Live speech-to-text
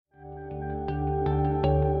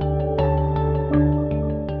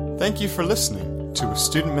Thank you for listening to a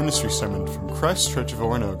student ministry sermon from Christ Church of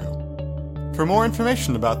Oronogo. For more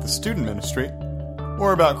information about the student ministry,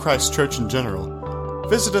 or about Christ Church in general,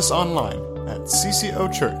 visit us online at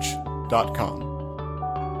ccochurch.com.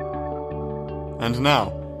 And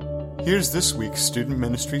now, here's this week's student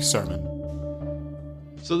ministry sermon.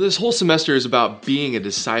 So this whole semester is about being a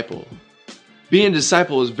disciple. Being a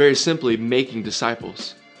disciple is very simply making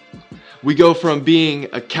disciples. We go from being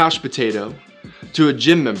a couch potato to a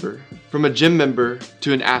gym member, from a gym member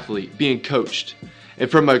to an athlete, being coached,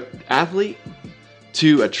 and from an athlete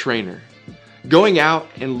to a trainer, going out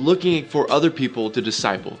and looking for other people to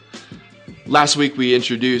disciple. Last week we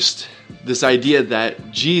introduced this idea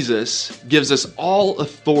that Jesus gives us all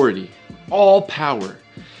authority, all power.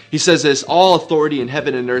 He says this, all authority in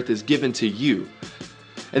heaven and earth is given to you.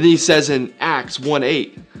 And then he says in Acts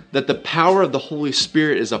 1:8 that the power of the Holy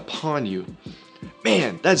Spirit is upon you.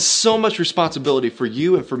 Man, that's so much responsibility for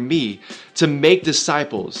you and for me to make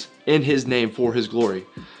disciples in His name for His glory.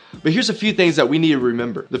 But here's a few things that we need to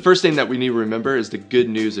remember. The first thing that we need to remember is the good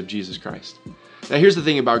news of Jesus Christ. Now here's the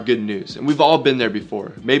thing about good news, and we've all been there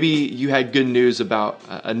before. Maybe you had good news about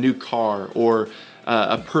a new car or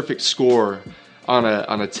a perfect score on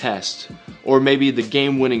a test, or maybe the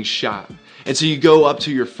game-winning shot. And so you go up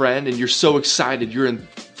to your friend and you're so excited, you're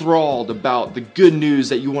enthralled about the good news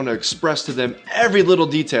that you want to express to them, every little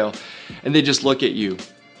detail, and they just look at you.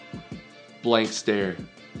 Blank stare,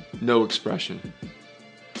 no expression.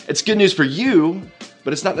 It's good news for you,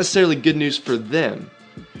 but it's not necessarily good news for them.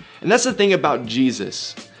 And that's the thing about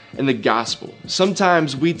Jesus and the gospel.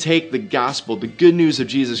 Sometimes we take the gospel, the good news of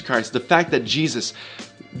Jesus Christ, the fact that Jesus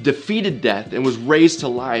defeated death and was raised to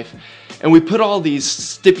life, and we put all these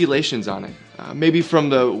stipulations on it. Maybe from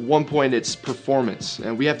the one point it's performance,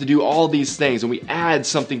 and we have to do all these things, and we add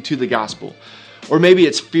something to the gospel. Or maybe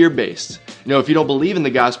it's fear-based. If you don't believe in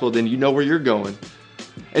the gospel, then you know where you're going.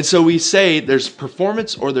 And so we say there's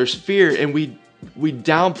performance or there's fear, and we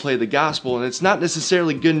downplay the gospel, and it's not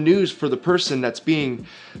necessarily good news for the person that's being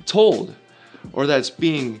told or that's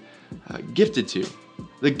being gifted to.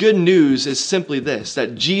 The good news is simply this,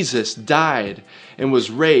 that Jesus died and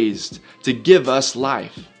was raised to give us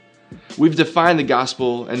life. We've defined the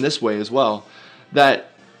gospel in this way as well,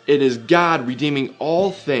 that it is God redeeming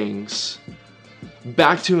all things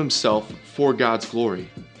back to Himself for God's glory.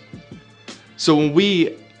 So when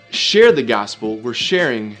we share the gospel, we're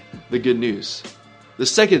sharing the good news. The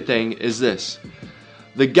second thing is this,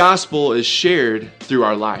 the gospel is shared through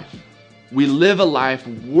our life. We live a life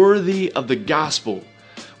worthy of the gospel.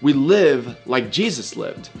 We live like Jesus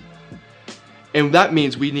lived. And that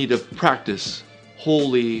means we need to practice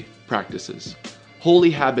holy practices, holy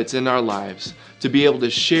habits in our lives to be able to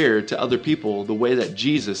share to other people the way that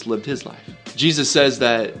Jesus lived His life. Jesus says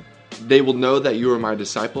that they will know that you are my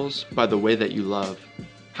disciples by the way that you love.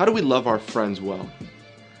 How do we love our friends well?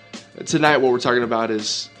 Tonight what we're talking about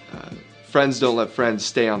is friends don't let friends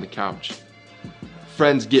stay on the couch.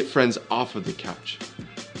 Friends get friends off of the couch.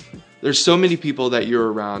 There's so many people that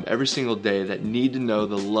you're around every single day that need to know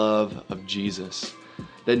the love of Jesus,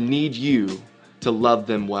 that need you to love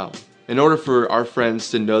them well. In order for our friends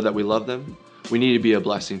to know that we love them, we need to be a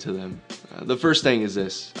blessing to them. The first thing is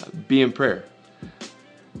this, be in prayer.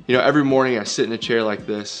 Every morning I sit in a chair like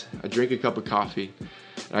this, I drink a cup of coffee,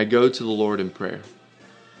 and I go to the Lord in prayer.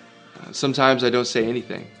 Sometimes I don't say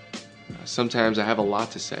anything. Sometimes I have a lot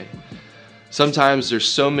to say. Sometimes there's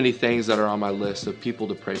so many things that are on my list of people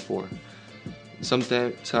to pray for.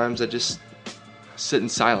 Sometimes I just sit in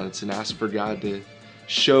silence and ask for God to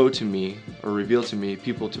show to me or reveal to me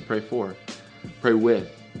people to pray for, pray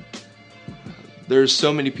with. There's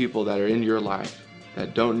so many people that are in your life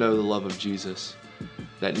that don't know the love of Jesus,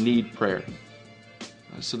 that need prayer.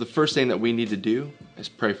 So the first thing that we need to do is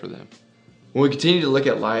pray for them. When we continue to look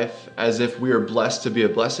at life as if we are blessed to be a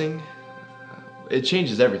blessing, it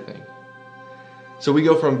changes everything. So we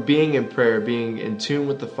go from being in prayer, being in tune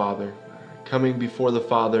with the Father, coming before the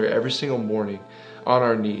Father every single morning on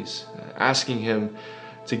our knees, asking Him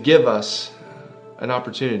to give us an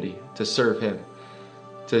opportunity to serve Him,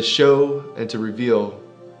 to show and to reveal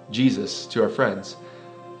Jesus to our friends.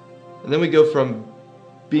 And then we go from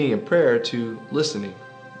being in prayer to listening.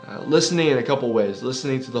 Listening in a couple ways,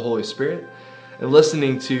 listening to the Holy Spirit and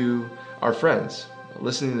listening to our friends,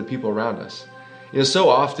 listening to the people around us. So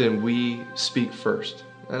often we speak first,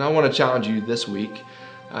 and I want to challenge you this week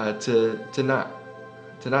to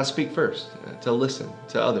not speak first, to listen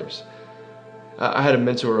to others. I had a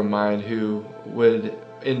mentor of mine who would,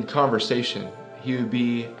 in conversation, he would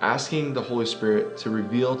be asking the Holy Spirit to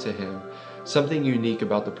reveal to him something unique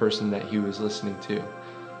about the person that he was listening to.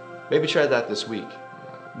 Maybe try that this week.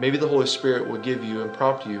 maybe the Holy Spirit will give you and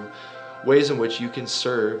prompt you ways in which you can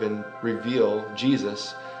serve and reveal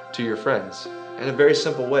Jesus to your friends in a very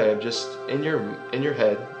simple way of just in your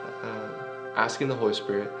head, asking the Holy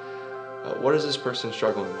Spirit, what is this person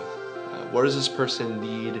struggling with? What does this person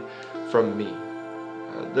need from me?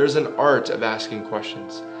 There's an art of asking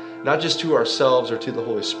questions, not just to ourselves or to the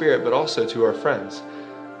Holy Spirit, but also to our friends.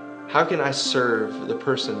 How can I serve the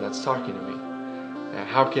person that's talking to me?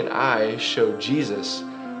 How can I show Jesus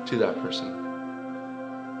to that person?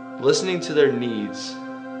 Listening to their needs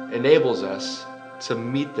enables us to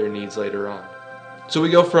meet their needs later on. So we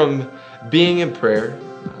go from being in prayer,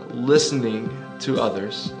 listening to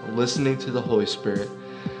others, listening to the Holy Spirit,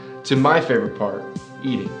 to my favorite part,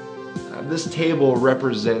 eating. This table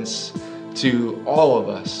represents to all of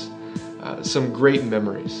us some great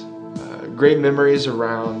memories. Great memories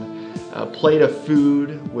around a plate of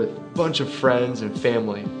food with a bunch of friends and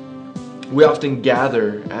family. We often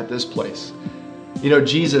gather at this place. You know,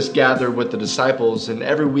 Jesus gathered with the disciples, and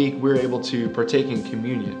every week we're able to partake in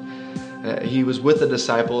communion. He was with the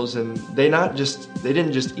disciples, and they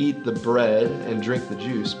didn't just eat the bread and drink the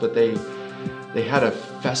juice, but they had a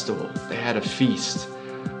festival. They had a feast.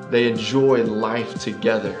 They enjoyed life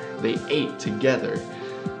together. They ate together.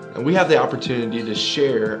 And we have the opportunity to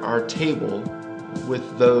share our table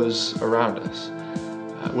with those around us,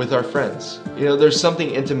 with our friends. You know, there's something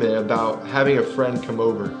intimate about having a friend come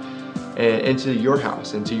over and into your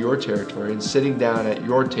house, into your territory, and sitting down at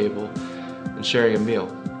your table and sharing a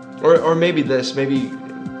meal. Or maybe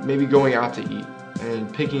going out to eat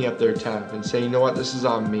and picking up their tab and saying, you know what, this is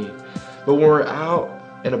on me. But when we're out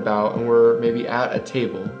and about and we're maybe at a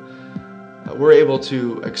table, we're able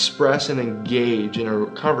to express and engage in a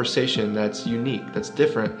conversation that's unique, that's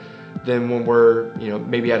different than when we're,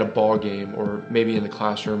 maybe at a ball game or maybe in the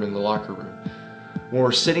classroom, in the locker room. When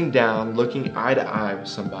we're sitting down, looking eye to eye with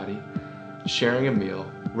somebody, sharing a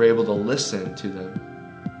meal, we're able to listen to them.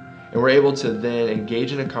 And we're able to then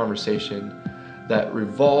engage in a conversation that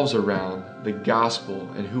revolves around the gospel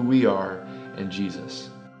and who we are in Jesus.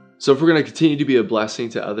 So if we're going to continue to be a blessing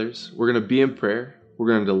to others, we're going to be in prayer, we're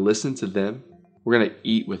going to listen to them, we're going to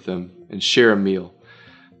eat with them and share a meal.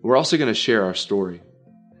 We're also going to share our story.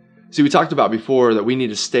 See, we talked about before that we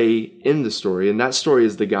need to stay in the story, and that story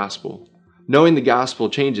is the gospel. Knowing the gospel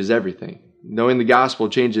changes everything. Knowing the gospel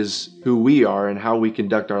changes who we are and how we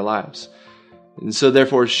conduct our lives. And so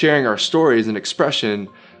therefore, sharing our story is an expression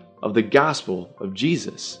of the gospel of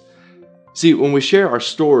Jesus. See, when we share our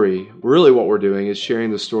story, really what we're doing is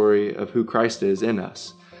sharing the story of who Christ is in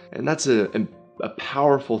us. And that's a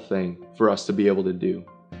powerful thing for us to be able to do.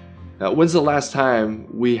 Now, when's the last time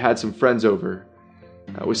we had some friends over?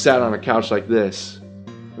 We sat on a couch like this,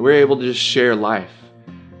 and we were able to just share life,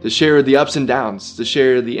 to share the ups and downs, to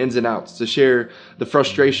share the ins and outs, to share the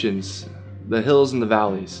frustrations, the hills and the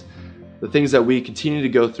valleys, the things that we continue to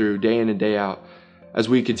go through day in and day out as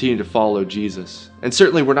we continue to follow Jesus. And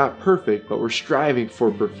certainly we're not perfect, but we're striving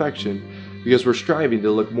for perfection because we're striving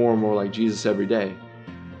to look more and more like Jesus every day.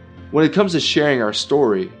 When it comes to sharing our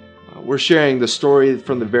story, we're sharing the story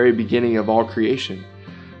from the very beginning of all creation.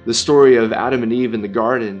 The story of Adam and Eve in the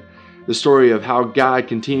garden, the story of how God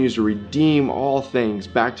continues to redeem all things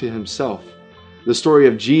back to himself, the story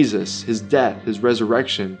of Jesus, his death, his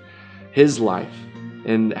resurrection, his life,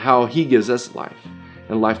 and how he gives us life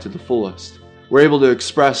and life to the fullest. We're able to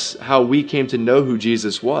express how we came to know who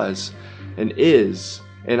Jesus was and is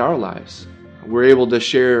in our lives. We're able to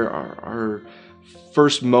share our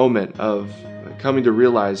first moment of coming to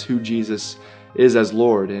realize who Jesus is as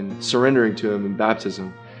Lord and surrendering to him in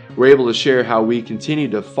baptism. We're able to share how we continue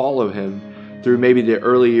to follow him through maybe the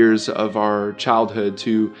early years of our childhood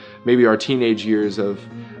to maybe our teenage years of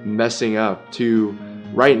messing up to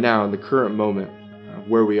right now in the current moment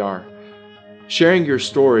where we are. Sharing your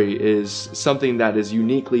story is something that is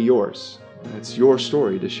uniquely yours. It's your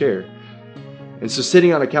story to share. And so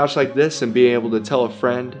sitting on a couch like this and being able to tell a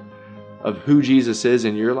friend of who Jesus is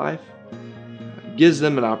in your life gives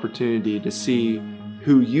them an opportunity to see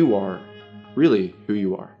who you are, really who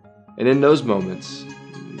you are. And in those moments,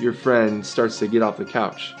 your friend starts to get off the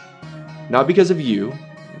couch. Not because of you,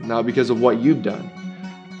 not because of what you've done,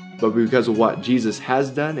 but because of what Jesus has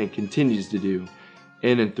done and continues to do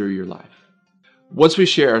in and through your life. Once we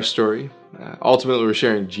share our story, ultimately we're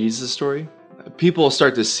sharing Jesus' story, people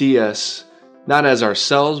start to see us not as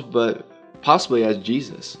ourselves, but possibly as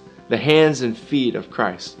Jesus, the hands and feet of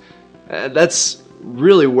Christ. That's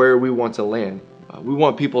really where we want to land. We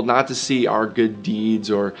want people not to see our good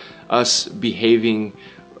deeds or us behaving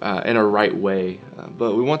in a right way,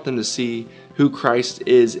 but we want them to see who Christ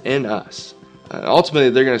is in us, Ultimately,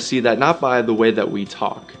 they're going to see that not by the way that we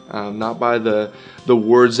talk, not by the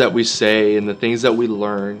words that we say and the things that we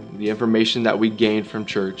learn, the information that we gain from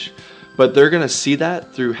church, but they're going to see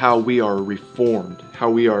that through how we are reformed, how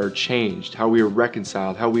we are changed, how we are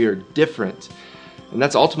reconciled, how we are different. And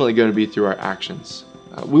that's ultimately going to be through our actions.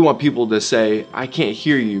 We want people to say, I can't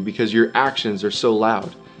hear you because your actions are so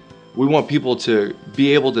loud. We want people to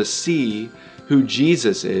be able to see who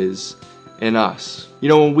Jesus is in us. You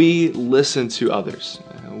know, when we listen to others,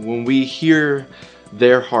 when we hear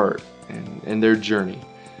their heart and their journey,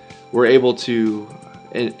 we're able to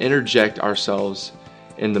interject ourselves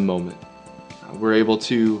in the moment. We're able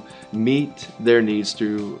to meet their needs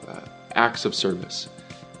through acts of service.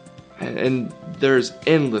 And there's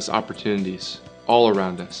endless opportunities all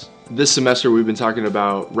around us. This semester we've been talking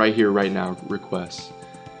about right here, right now requests.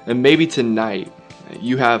 And maybe tonight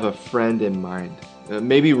you have a friend in mind.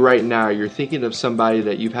 Maybe right now you're thinking of somebody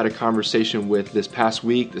that you've had a conversation with this past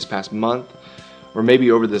week, this past month, or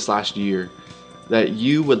maybe over this last year, that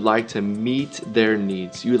you would like to meet their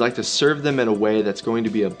needs. You would like to serve them in a way that's going to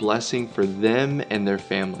be a blessing for them and their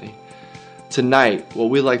family. Tonight, what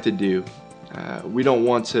we like to do, we don't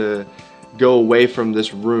want to go away from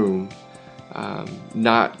this room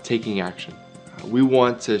not taking action. We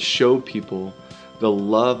want to show people the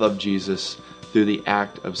love of Jesus through the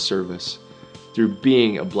act of service, through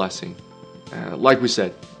being a blessing. Like we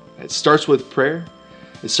said, it starts with prayer.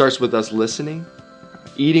 It starts with us listening,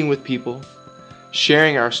 eating with people,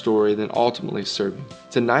 sharing our story, then ultimately serving.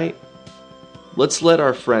 Tonight, let's let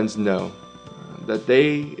our friends know that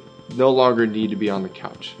they no longer need to be on the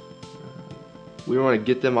couch. We want to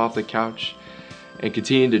get them off the couch and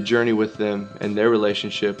continue to journey with them in their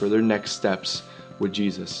relationship or their next steps with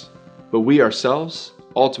Jesus. But we ourselves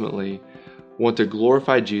ultimately want to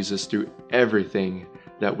glorify Jesus through everything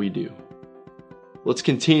that we do. Let's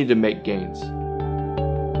continue to make gains.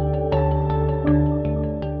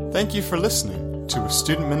 Thank you for listening to a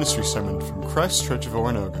student ministry sermon from Christ Church of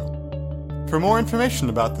Oronogo. For more information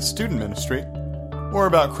about the student ministry or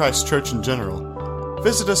about Christ Church in general,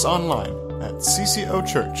 visit us online at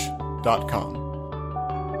ccochurch.com.